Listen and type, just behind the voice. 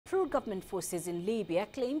pro-government forces in Libya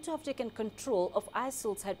claim to have taken control of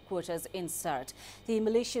ISIL's headquarters in Sirte. The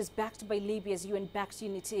militias backed by Libya's UN-backed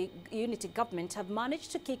unity government have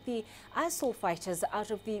managed to kick the ISIL fighters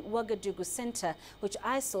out of the Ouagadougou center, which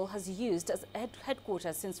ISIL has used as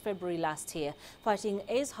headquarters since February last year. Fighting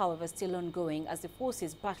is, however, still ongoing as the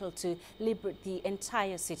forces battle to liberate the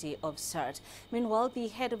entire city of Sirte. Meanwhile, the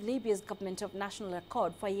head of Libya's government of national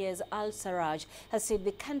accord, Fayez al-Sarraj, has said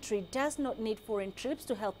the country does not need foreign troops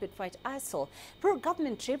to help it fight ISIL.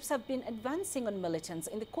 Pro-government troops have been advancing on militants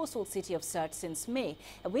in the coastal city of Sirte since May.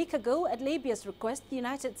 A week ago, at Libya's request, the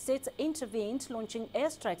United States intervened, launching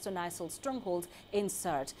airstrikes on ISIL strongholds in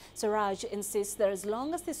Sirte. Sarraj insists that as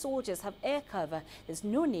long as the soldiers have air cover, there's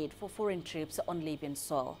no need for foreign troops on Libyan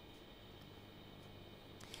soil.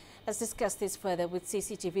 Let's discuss this further with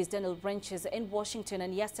CCTV's Daniel Branches in Washington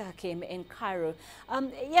and Yasser Hakim in Cairo.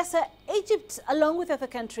 Yasser, Egypt, along with other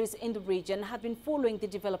countries in the region, have been following the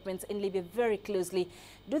developments in Libya very closely.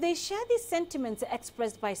 Do they share these sentiments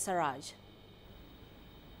expressed by Sarraj?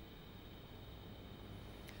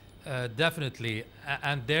 Definitely.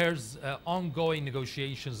 And there's ongoing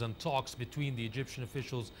negotiations and talks between the Egyptian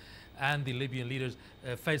officials and the Libyan leaders.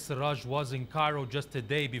 Fayez al-Sarraj was in Cairo just a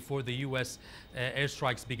day before the U.S.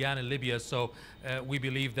 Airstrikes began in Libya. So we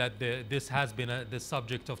believe that this has been the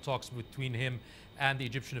subject of talks between him and the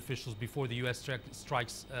Egyptian officials before the U.S.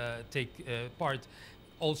 strikes take part.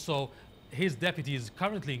 Also, his deputy is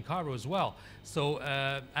currently in Cairo as well. So,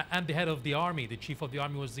 and the head of the army, the chief of the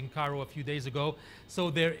army, was in Cairo a few days ago. So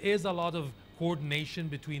there is a lot of coordination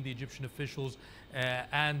between the Egyptian officials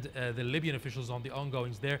and the Libyan officials on the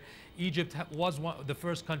ongoings there. Egypt was the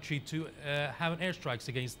first country to have an airstrikes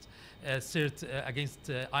against Sirte, against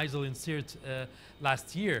ISIL in Sirte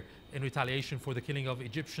last year in retaliation for the killing of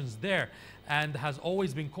Egyptians there, and has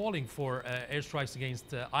always been calling for airstrikes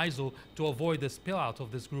against ISIL to avoid the spill out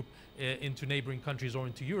of this group into neighboring countries or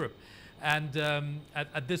into Europe. And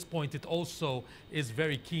at this point, it also is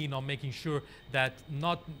very keen on making sure that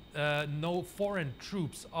no foreign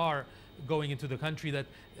troops are going into the country, that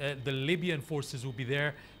the Libyan forces will be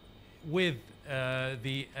there with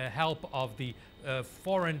the help of the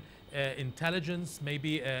foreign intelligence,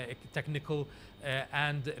 maybe technical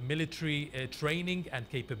and military training and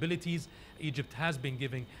capabilities. Egypt has been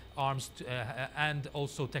giving arms and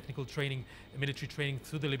also technical training, military training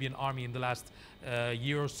to the Libyan army in the last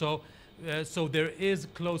year or so. So there is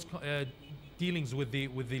close dealings with the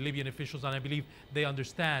Libyan officials, and I believe they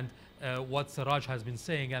understand what Sarraj has been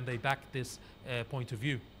saying, and they back this point of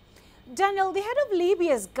view. Daniel, the head of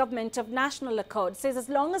Libya's government of national accord says as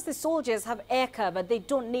long as the soldiers have air cover, they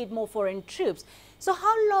don't need more foreign troops. So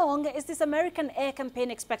how long is this American air campaign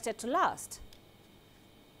expected to last?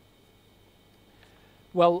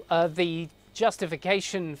 Well, the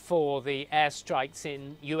justification for the airstrikes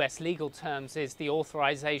in US legal terms is the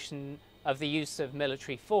authorization of the use of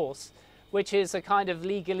military force, which is a kind of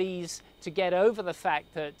legalese to get over the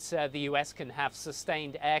fact that the US can have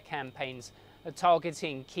sustained air campaigns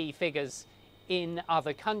targeting key figures in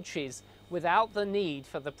other countries without the need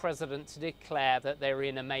for the president to declare that they're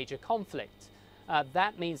in a major conflict.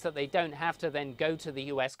 That means that they don't have to then go to the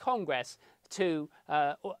US Congress to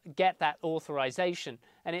get that authorization.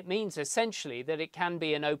 And it means essentially that it can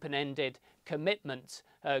be an open-ended commitment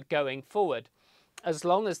going forward, as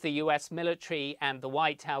long as the US military and the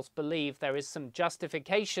White House believe there is some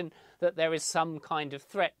justification that there is some kind of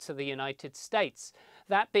threat to the United States.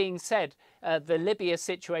 That being said, the Libya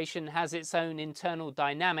situation has its own internal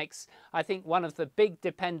dynamics. I think one of the big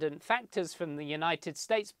dependent factors from the United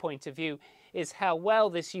States point of view is how well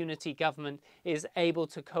this unity government is able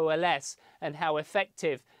to coalesce and how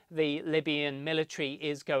effective the Libyan military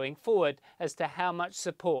is going forward as to how much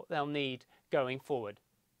support they'll need going forward.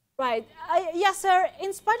 Right. Yes, sir.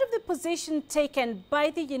 In spite of the position taken by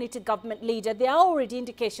the unity government leader, there are already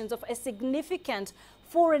indications of a significant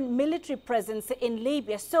foreign military presence in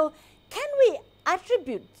Libya. So can we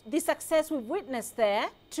attribute the success we've witnessed there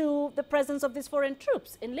to the presence of these foreign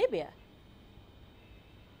troops in Libya?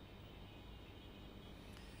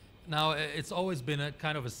 Now, it's always been a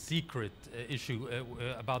kind of a secret issue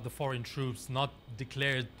about the foreign troops, not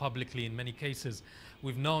declared publicly in many cases.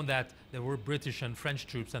 We've known that there were British and French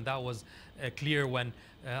troops, and that was clear when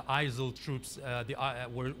ISIL troops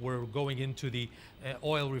were going into the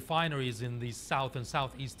oil refineries in the south and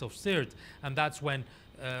southeast of Sirte. And that's when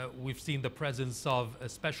we've seen the presence of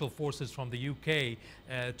special forces from the UK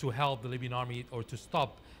to help the Libyan army or to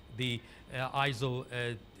stop the ISIL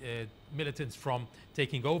militants from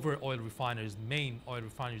taking over oil refineries, main oil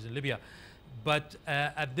refineries in Libya. But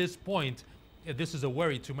at this point, this is a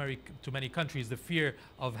worry to many countries, the fear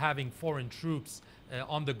of having foreign troops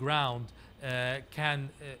on the ground can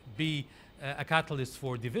be a catalyst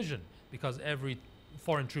for division, because every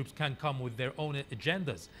foreign troops can come with their own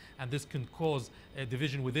agendas, and this can cause a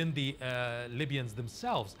division within the Libyans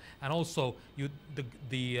themselves. And also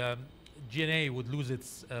the GNA would lose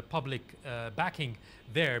its public backing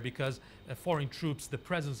there, because foreign troops, the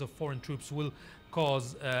presence of foreign troops will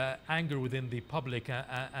cause anger within the public,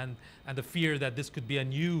 and the fear that this could be a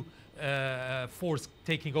new force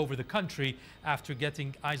taking over the country after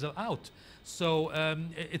getting ISIL out. So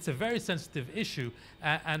it's a very sensitive issue,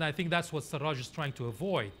 and I think that's what Sarraj is trying to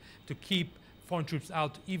avoid, to keep foreign troops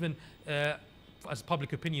out, even as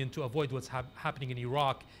public opinion, to avoid what's happening in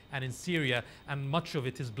Iraq and in Syria. And much of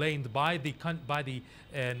it is blamed by the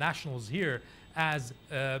nationals here as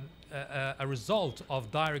a result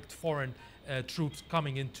of direct foreign troops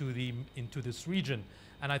coming into this region.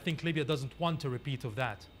 And I think Libya doesn't want a repeat of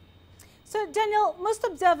that. So, Daniel, most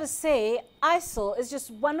observers say ISIL is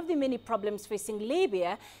just one of the many problems facing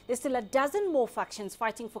Libya. There's still a dozen more factions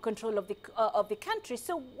fighting for control of the country.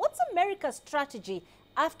 So what's America's strategy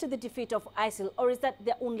after the defeat of ISIL, or is that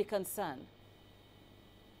their only concern?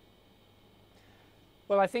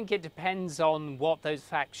 Well, I think it depends on what those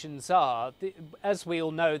factions are. As we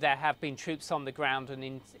all know, there have been troops on the ground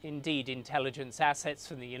and indeed intelligence assets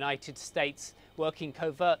from the United States working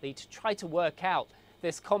covertly to try to work out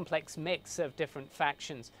this complex mix of different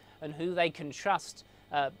factions and who they can trust,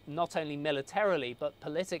 not only militarily but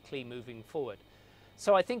politically moving forward.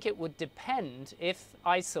 So I think it would depend, if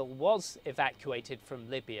ISIL was evacuated from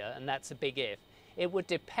Libya, and that's a big if, it would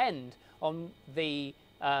depend on the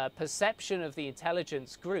perception of the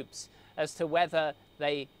intelligence groups as to whether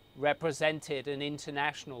they represented an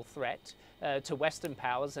international threat to Western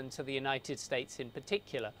powers and to the United States in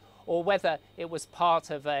particular, or whether it was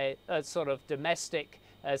part of a sort of domestic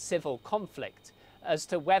civil conflict, as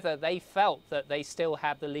to whether they felt that they still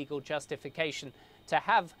have the legal justification to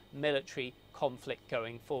have military conflict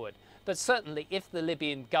going forward. But certainly if the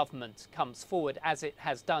Libyan government comes forward, as it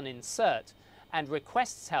has done in Sirte, and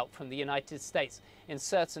requests help from the United States in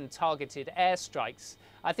certain targeted airstrikes,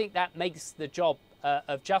 I think that makes the job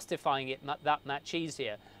of justifying it that much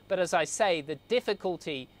easier. But as I say, the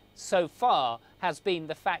difficulty so far has been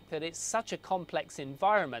the fact that it's such a complex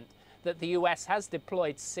environment that the US has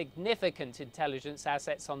deployed significant intelligence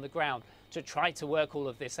assets on the ground to try to work all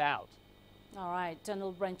of this out. All right,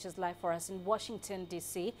 Donald Branch is live for us in Washington,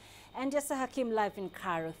 D.C. and Yasser Hakim live in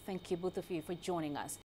Cairo. Thank you, both of you, for joining us.